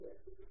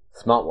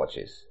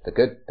Smartwatches, the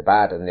good, the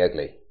bad and the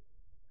ugly.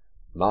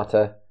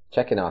 Marta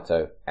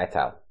Cecchinato et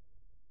al.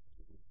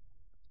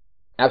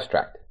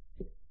 Abstract.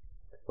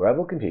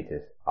 Wearable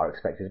computers are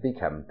expected to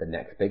become the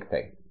next big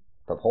thing,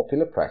 but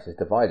popular press is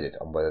divided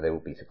on whether they will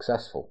be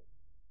successful.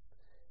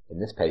 In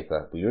this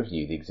paper, we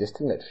review the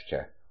existing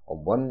literature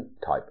on one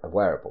type of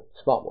wearable,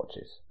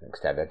 smartwatches, and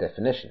extend their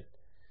definition,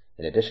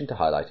 in addition to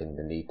highlighting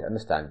the need to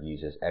understand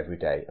users'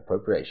 everyday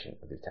appropriation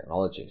of these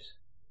technologies.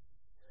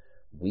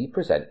 We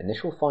present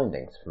initial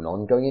findings from an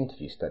ongoing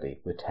interview study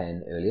with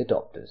 10 early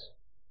adopters.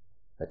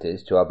 That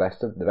is, to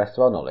the best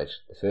of our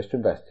knowledge, the first to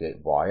investigate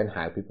why and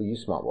how people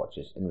use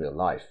smartwatches in real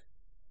life.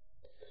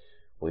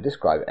 We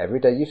describe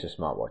everyday use of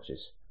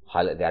smartwatches,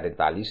 highlight the added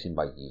value seen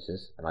by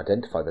users, and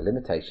identify the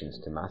limitations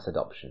to mass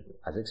adoption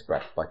as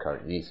expressed by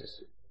current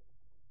users.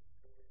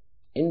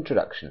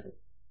 Introduction.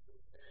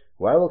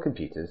 Wearable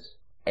computers,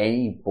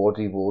 any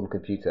body-worn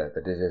computer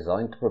that is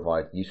designed to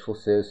provide useful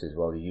services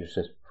while the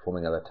user is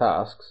performing other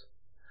tasks,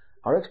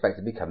 are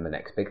expected to become the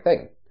next big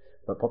thing,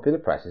 but popular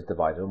press is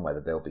divided on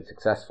whether they will be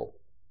successful.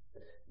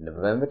 In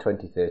November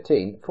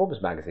 2013,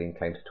 Forbes magazine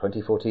claimed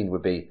 2014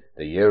 would be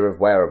the year of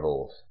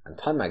wearables, and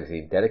Time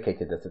magazine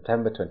dedicated the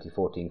September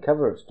 2014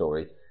 cover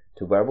story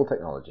to wearable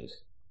technologies.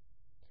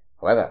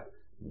 However,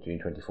 in June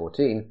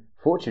 2014,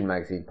 Fortune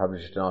magazine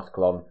published an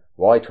article on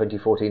why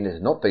 2014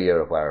 is not the year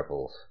of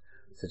wearables,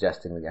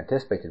 suggesting the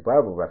anticipated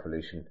wearable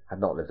revolution had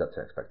not lived up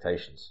to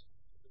expectations.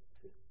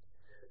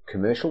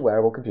 Commercial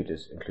wearable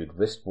computers include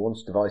wrist-worn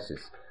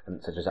devices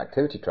such as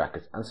activity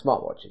trackers and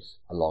smartwatches,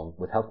 along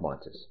with health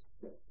monitors.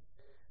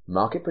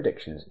 Market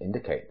predictions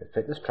indicate that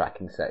fitness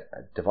tracking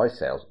device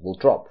sales will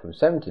drop from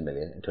 70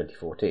 million in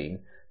 2014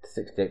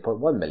 to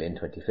 68.1 million in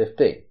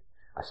 2015,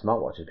 as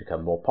smartwatches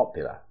become more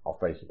popular,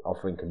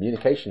 offering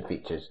communication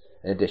features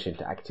in addition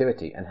to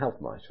activity and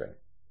health monitoring.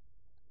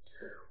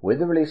 With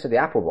the release of the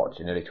Apple Watch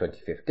in early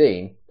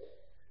 2015,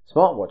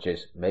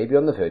 smartwatches may be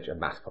on the verge of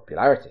mass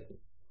popularity.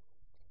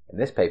 In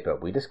this paper,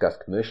 we discuss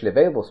commercially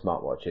available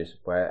smartwatches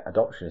where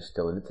adoption is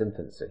still in its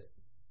infancy.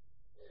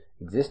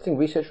 Existing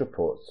research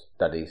reports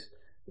studies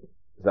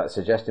that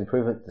suggest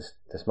improvements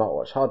to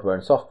smartwatch hardware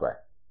and software,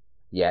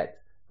 yet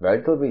very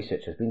little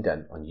research has been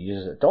done on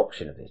users'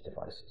 adoption of these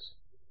devices.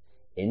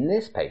 In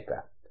this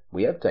paper,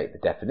 we update the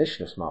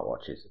definition of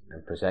smartwatches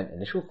and present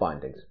initial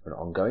findings from an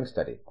ongoing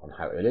study on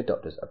how early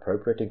adopters are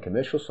appropriating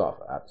commercial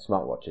software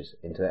smartwatches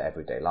into their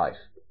everyday life.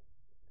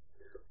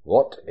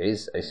 What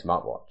is a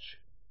smartwatch?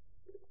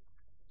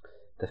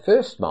 The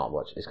first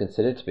smartwatch is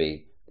considered to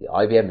be the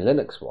IBM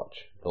Linux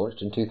Watch,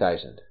 launched in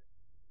 2000.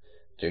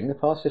 During the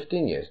past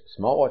 15 years,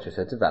 smartwatches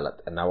have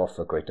developed and now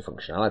offer greater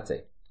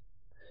functionality.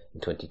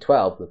 In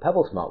 2012, the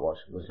Pebble smartwatch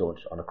was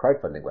launched on a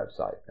crowdfunding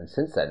website, and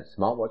since then,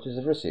 smartwatches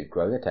have received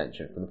growing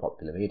attention from the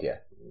popular media.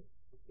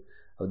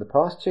 Over the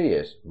past 2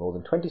 years, more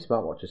than 20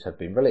 smartwatches have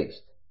been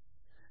released,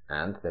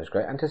 and there is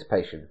great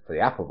anticipation for the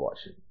Apple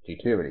Watch, due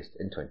to be released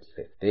in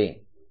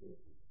 2015.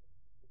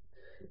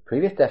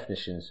 Previous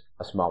definitions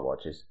of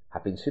smartwatches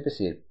have been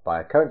superseded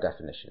by current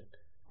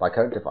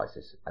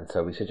devices, and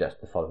so we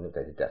suggest the following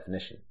updated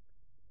definition.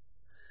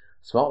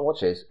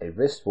 Smartwatch is a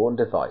wrist-worn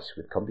device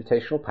with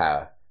computational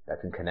power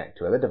that can connect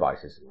to other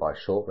devices via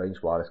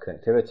short-range wireless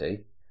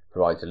connectivity,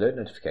 provides alert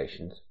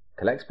notifications,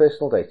 collects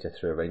personal data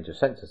through a range of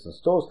sensors and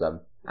stores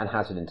them, and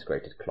has an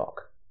integrated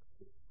clock.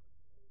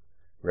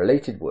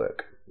 Related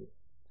work.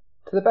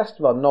 To the best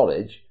of our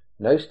knowledge,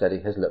 no study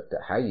has looked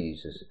at how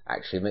users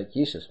actually make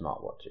use of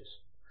smartwatches,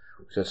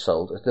 which are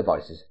sold as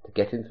devices to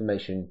get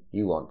information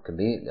you want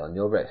conveniently on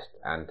your wrist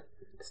and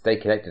to stay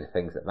connected to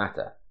things that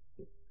matter.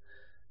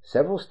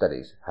 Several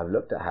studies have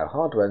looked at how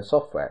hardware and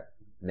software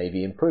may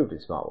be improved in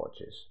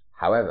smartwatches.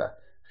 However,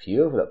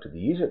 few have looked at the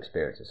user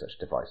experience of such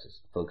devices,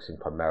 focusing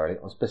primarily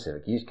on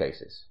specific use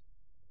cases.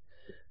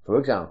 For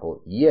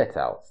example, Yi et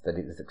al.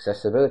 Studied the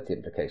accessibility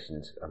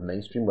implications of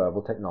mainstream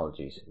wearable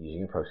technologies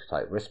using a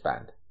prototype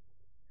wristband.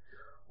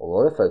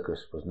 Although the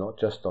focus was not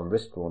just on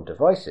wrist-worn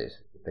devices,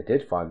 they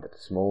did find that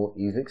small,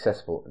 easily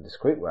accessible and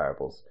discrete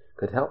wearables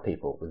could help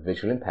people with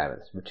visual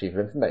impairments retrieve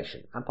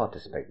information and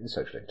participate in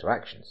social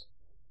interactions.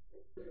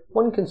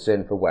 One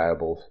concern for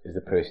wearables is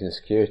the personal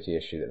security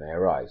issue that may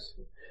arise.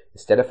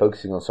 Instead of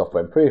focusing on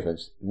software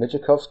improvements,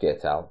 Mijalkovsky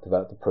et al.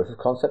 Developed a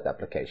proof-of-concept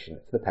application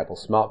for the Pebble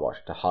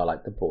smartwatch to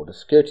highlight the broader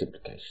security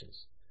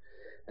implications.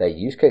 Their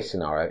use case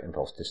scenario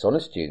involves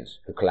dishonest students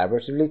who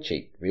collaboratively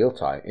cheat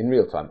in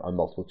real time on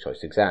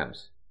multiple-choice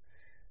exams.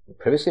 The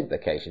privacy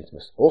implications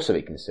must also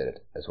be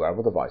considered, as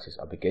wearable devices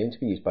are beginning to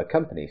be used by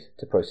companies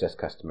to process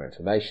customer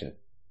information.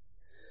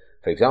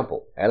 For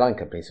example, airline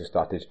companies have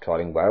started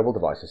trialling wearable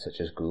devices such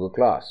as Google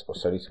Glass or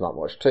Sony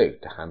Smartwatch 2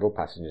 to handle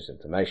passengers'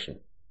 information.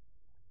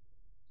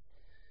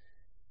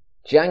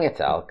 Jiang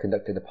et al.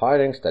 Conducted a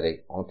pioneering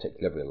study on a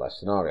particular real-life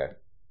scenario.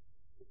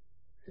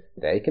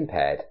 They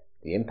compared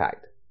the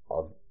impact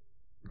of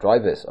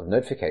drivers of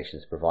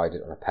notifications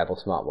provided on a Pebble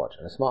smartwatch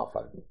and a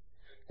smartphone.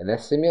 In their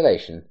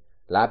simulation,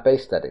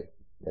 lab-based study,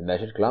 they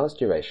measured glance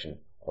duration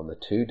on the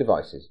two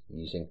devices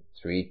using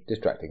 3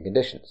 distracting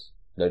conditions: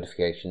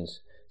 notifications,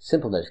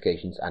 simple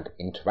notifications and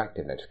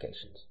interactive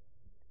notifications,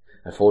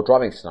 and 4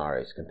 driving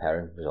scenarios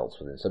comparing results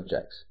within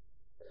subjects.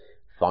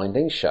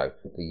 Findings show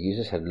that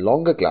users had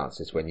longer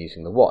glances when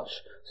using the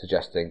watch,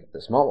 suggesting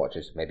that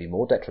smartwatches may be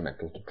more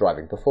detrimental to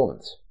driving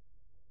performance.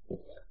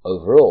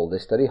 Overall,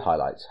 this study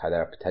highlights how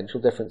there are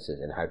potential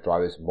differences in how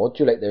drivers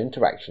modulate their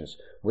interactions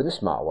with a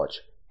smartwatch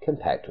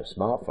compared to a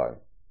smartphone.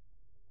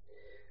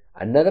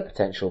 Another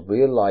potential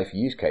real-life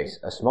use case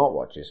of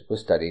smartwatches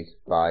was studied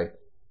by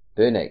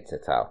Bernates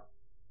et al.,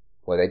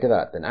 where they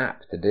developed an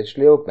app to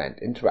digitally augment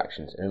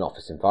interactions in an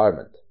office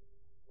environment.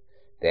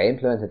 They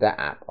implemented their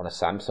app on a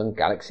Samsung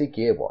Galaxy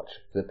Gear watch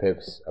for the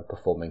purpose of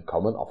performing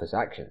common office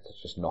actions,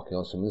 such as knocking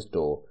on someone's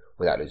door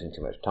without losing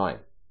too much time.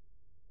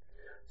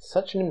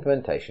 Such an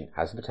implementation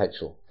has the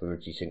potential for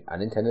reducing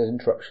unintended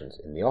interruptions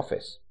in the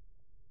office.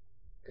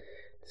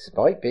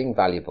 Despite being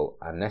valuable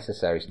and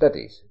necessary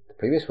studies, the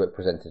previous work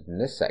presented in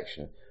this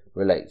section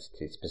relates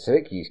to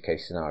specific use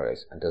case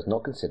scenarios and does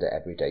not consider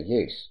everyday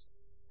use.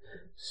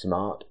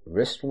 Smart,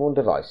 wrist-worn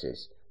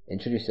devices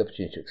introduce the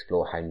opportunity to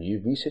explore how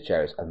new research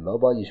areas of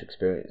mobile user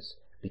experience,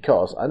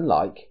 because,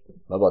 unlike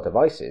mobile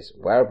devices,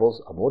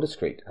 wearables are more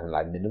discreet and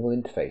allow minimal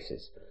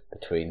interfaces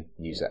between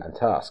user and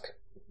task.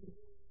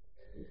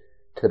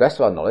 To the best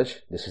of our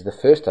knowledge, this is the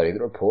first study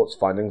that reports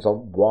findings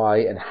on why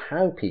and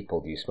how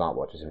people use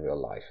smartwatches in real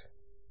life.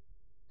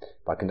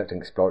 By conducting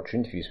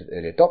exploratory interviews with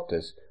early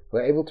adopters, we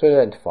are able to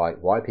identify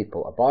why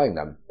people are buying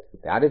them,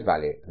 the added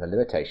value and the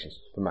limitations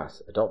for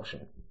mass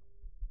adoption.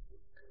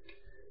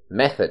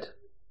 Method.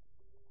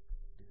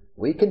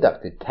 We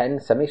conducted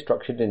 10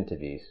 semi-structured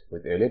interviews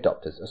with early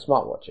adopters of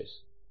smartwatches.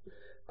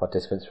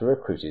 Participants were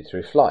recruited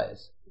through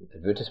flyers,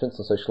 advertisements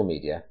on social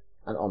media,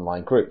 and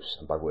online groups,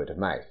 and by word of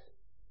mouth.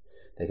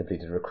 They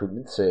completed a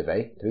recruitment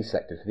survey to be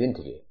selected for the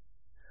interview.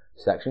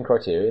 Selection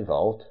criteria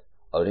involved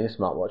owning a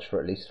smartwatch for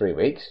at least 3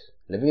 weeks,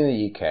 living in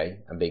the UK,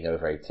 and being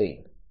over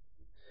 18.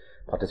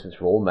 Participants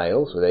were all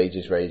males with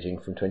ages ranging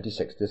from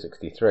 26 to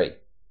 63.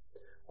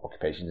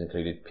 Occupations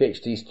included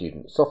PhD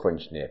student, software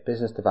engineer,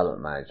 business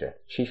development manager,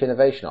 chief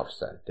innovation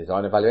officer,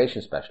 design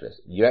evaluation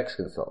specialist, UX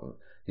consultant,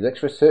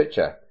 UX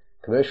researcher,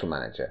 commercial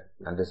manager,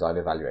 and design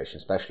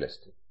evaluation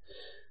specialist.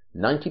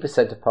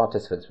 90% of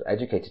participants were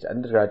educated at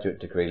undergraduate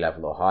degree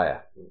level or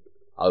higher.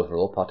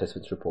 Overall,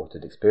 participants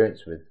reported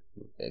experiences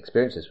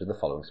with the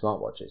following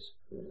smartwatches: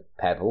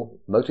 Pebble,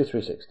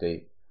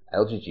 Moto360,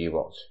 LG G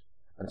Watch,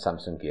 and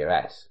Samsung Gear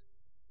S.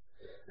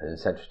 As an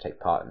incentive to take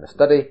part in the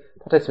study,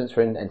 participants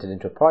were entered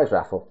into a prize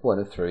raffle for one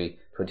of 3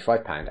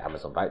 £25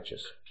 Amazon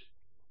vouchers.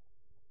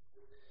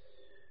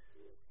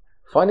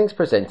 Findings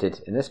presented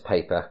in this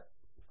paper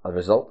are the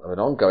result of an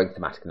ongoing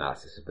thematic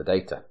analysis of the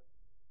data.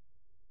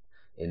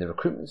 In the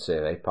recruitment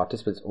survey,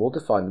 participants all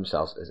defined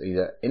themselves as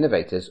either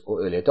innovators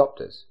or early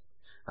adopters,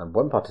 and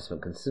one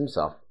participant considered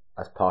himself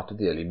as part of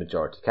the early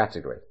majority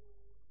category.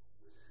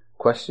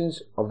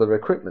 Questions of the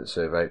recruitment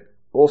survey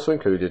also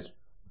included: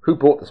 who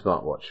bought the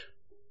smartwatch?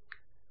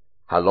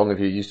 How long have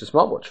you used a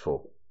smartwatch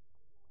for?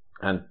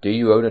 And do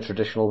you own a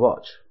traditional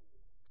watch?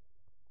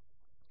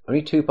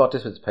 Only 2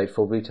 participants paid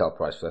full retail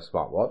price for their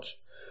smartwatch,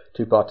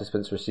 2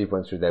 participants received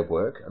one through their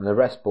work, and the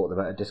rest bought them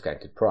at a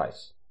discounted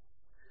price.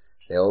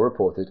 They all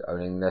reported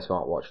owning their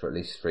smartwatch for at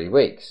least 3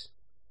 weeks.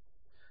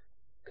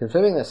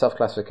 Confirming their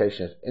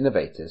self-classification as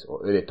innovators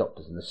or early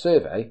adopters in the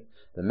survey,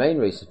 the main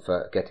reason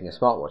for getting a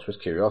smartwatch was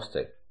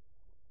curiosity.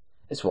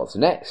 It's what's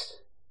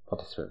next,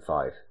 participant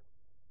 5.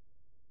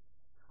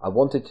 I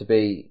wanted to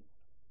be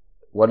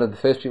one of the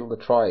first people to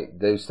try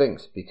those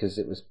things because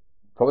it was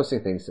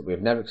promising things that we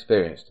have never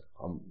experienced.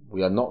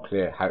 We are not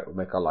clear how it will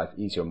make our life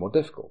easier or more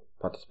difficult,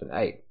 participant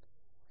 8.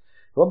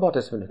 One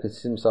participant who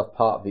considered himself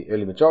part of the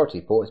early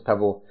majority bought his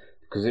Pebble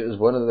because it was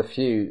one of the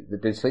few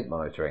that did sleep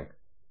monitoring.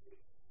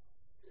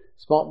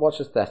 Smartwatch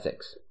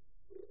aesthetics.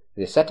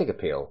 The aesthetic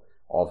appeal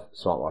of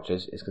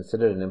smartwatches is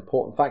considered an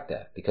important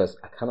factor because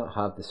I cannot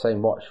have the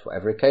same watch for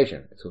every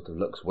occasion. It sort of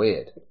looks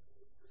weird.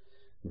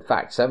 In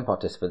fact, 7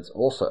 participants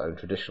also own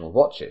traditional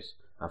watches,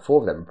 and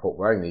 4 of them report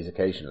wearing these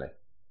occasionally.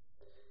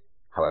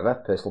 However,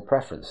 personal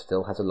preference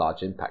still has a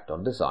large impact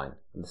on design,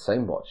 and the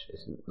same watch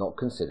is not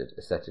considered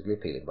aesthetically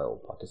appealing by all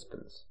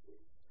participants.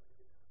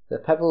 The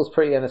Pebble is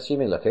pretty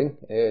unassuming looking.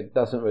 It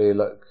doesn't really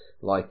look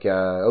like,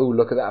 oh,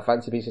 look at that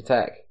fancy piece of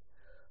tech.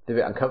 I'm a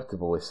bit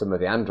uncomfortable with some of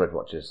the Android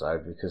watches though,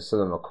 because some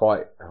of them are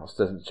quite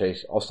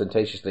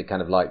ostentatiously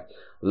kind of like,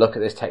 look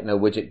at this techno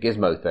widget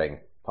gizmo thing,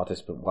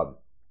 participant 1.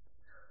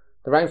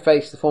 The round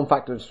face, the form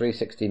factor of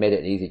 360 made it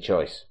an easy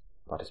choice,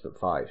 participant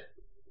 5.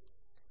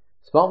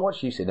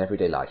 Smartwatch use in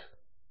everyday life.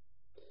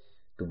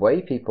 The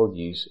way people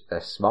use a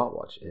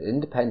smartwatch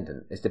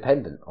is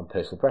dependent on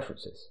personal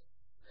preferences.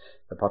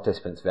 The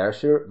participants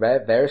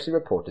variously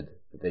reported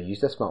that they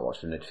use their smartwatch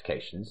for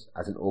notifications,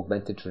 as an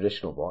augmented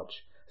traditional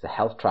watch, as a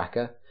health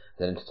tracker,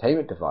 as an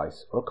entertainment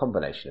device, or a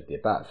combination of the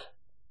above.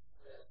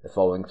 The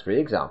following 3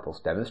 examples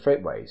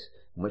demonstrate ways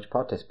in which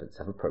participants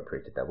have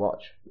appropriated their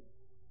watch.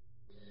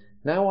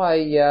 Now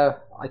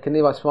I can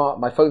leave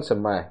my phone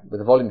somewhere with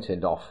the volume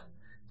turned off,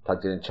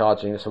 plugged in and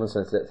charging. If someone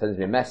sends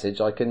me a message,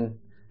 I can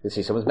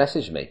see someone's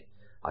messaged me.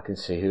 I can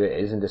see who it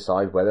is and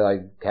decide whether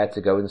I care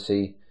to go and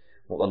see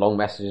what the long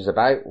message is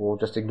about, or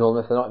just ignore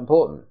them if they're not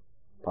important.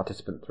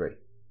 Participant 3.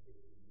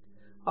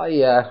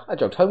 I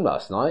jogged home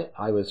last night.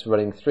 I was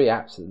running 3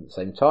 apps at the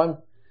same time.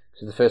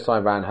 This is the first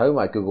time I ran home.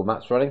 I had Google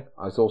Maps running.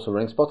 I was also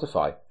running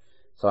Spotify.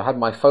 So I had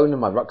my phone in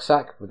my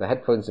rucksack with the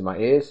headphones in my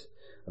ears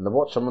and the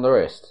watch on the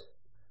wrist.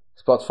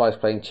 Spotify's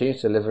playing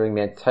tunes, delivering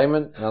me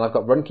entertainment, and then I've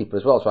got Runkeeper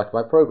as well, tracking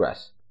my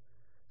progress.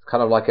 It's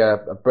kind of like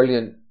a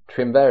brilliant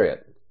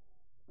triumvirate.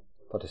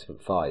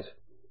 Participant 5.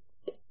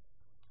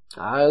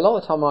 A lot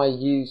of the time I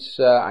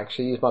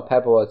actually use my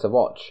Pebble as a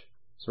watch.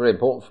 It's really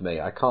important for me.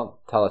 I can't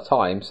tell the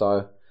time,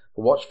 so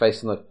the watch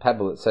face on the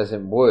Pebble that says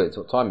in words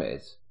what time it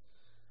is.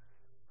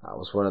 That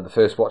was one of the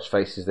first watch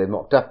faces they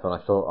mocked up, and I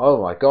thought,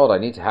 oh my god, I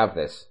need to have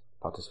this.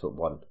 Participant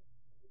 1.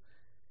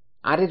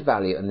 Added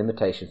value and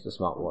limitations to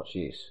smartwatch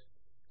use.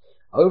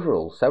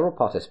 Overall, several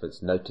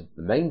participants noted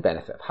the main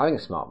benefit of having a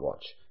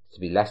smartwatch is to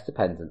be less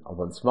dependent on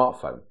one's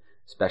smartphone,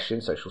 especially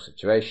in social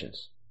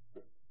situations.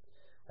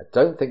 I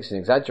don't think it's an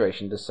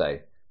exaggeration to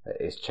say that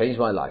it has changed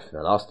my life in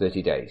the last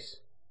 30 days.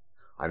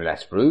 I'm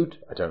less rude,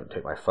 I don't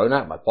take my phone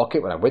out of my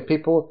pocket when I'm with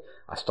people,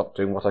 I stopped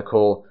doing what I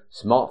call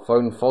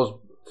smartphone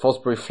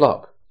Fosbury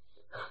flop.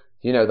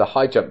 You know, the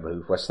high jump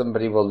move where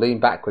somebody will lean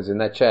backwards in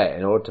their chair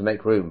in order to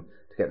make room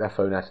to get their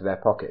phone out of their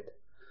pocket.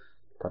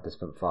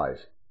 Participant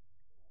 5.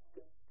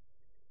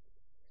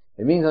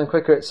 It means I'm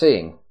quicker at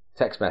seeing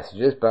text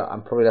messages, but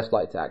I'm probably less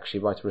likely to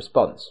actually write a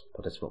response.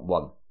 Participant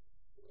 1.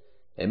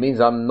 It means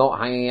I'm not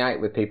hanging out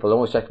with people and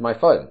always checking my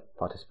phone.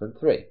 Participant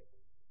 3.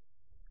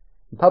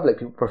 In public,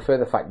 people prefer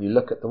the fact you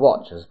look at the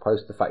watch as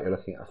opposed to the fact you're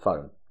looking at a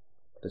phone.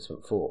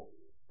 Participant 4.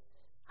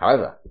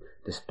 However,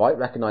 despite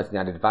recognising the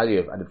added value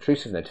of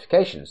unobtrusive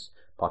notifications,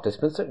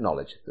 participants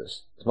acknowledge that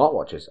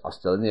smartwatches are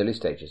still in the early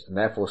stages and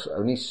therefore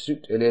only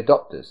suit early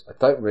adopters. I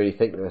don't really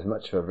think there's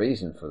much of a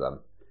reason for them.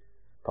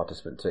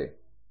 Participant 2.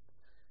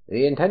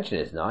 The intention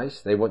is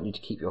nice. They want you to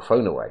keep your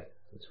phone away.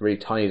 It's a really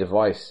tiny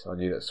device on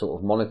you that sort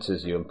of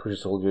monitors you and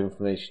pushes all your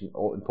information,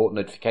 all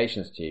important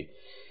notifications to you.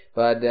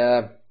 But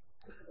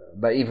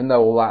even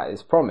though all that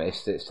is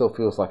promised, it still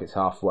feels like it's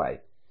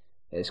halfway.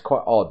 It's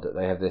quite odd that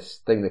they have this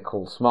thing they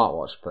call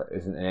smartwatch, but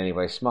isn't in any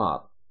way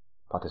smart.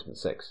 Participant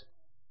 6.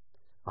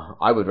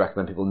 I would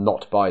recommend people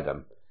not buy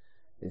them.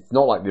 It's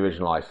not like the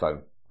original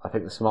iPhone. I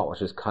think the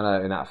smartwatch is kind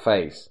of in that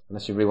phase.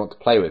 Unless you really want to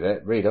play with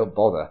it, really don't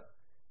bother.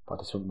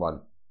 Participant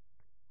 1.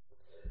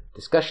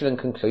 Discussion and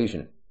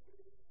conclusion.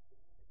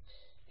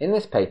 In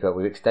this paper,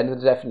 we've extended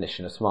the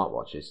definition of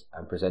smartwatches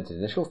and presented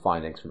initial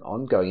findings from an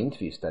ongoing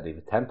interview study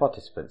with 10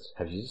 participants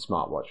who have used a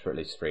smartwatch for at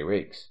least 3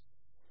 weeks.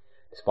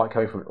 Despite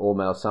coming from an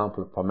all-male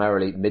sample of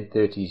primarily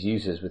mid-30s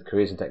users with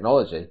careers in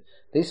technology,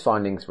 these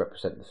findings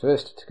represent the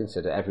first to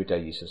consider everyday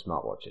use of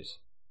smartwatches.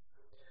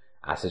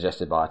 As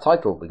suggested by our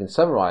title, we can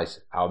summarise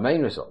our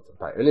main results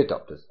about early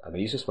adopters and the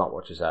use of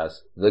smartwatches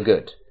as the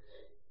good.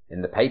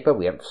 In the paper,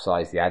 we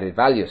emphasise the added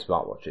value of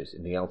smartwatches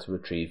in being able to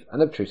retrieve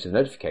unobtrusive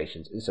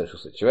notifications in social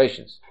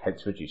situations,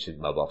 hence reducing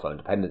mobile phone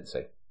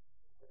dependency.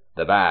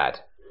 The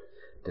bad.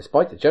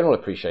 Despite the general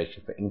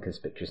appreciation for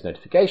inconspicuous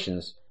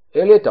notifications,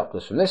 early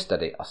adopters from this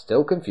study are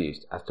still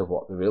confused as to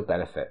what the real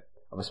benefit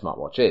of a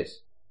smartwatch is.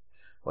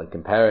 When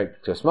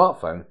compared to a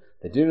smartphone,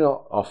 they do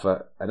not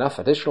offer enough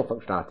additional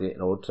functionality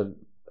in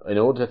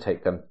order to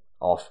take them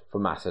off for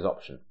mass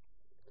adoption.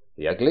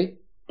 The ugly?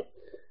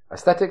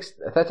 Aesthetic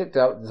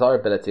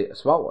desirability of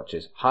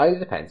smartwatches highly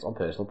depends on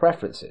personal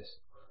preferences.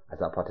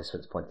 As our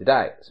participants pointed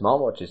out,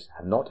 smartwatches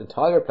have not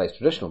entirely replaced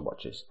traditional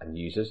watches, and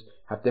users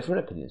have different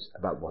opinions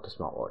about what a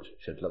smartwatch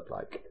should look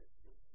like.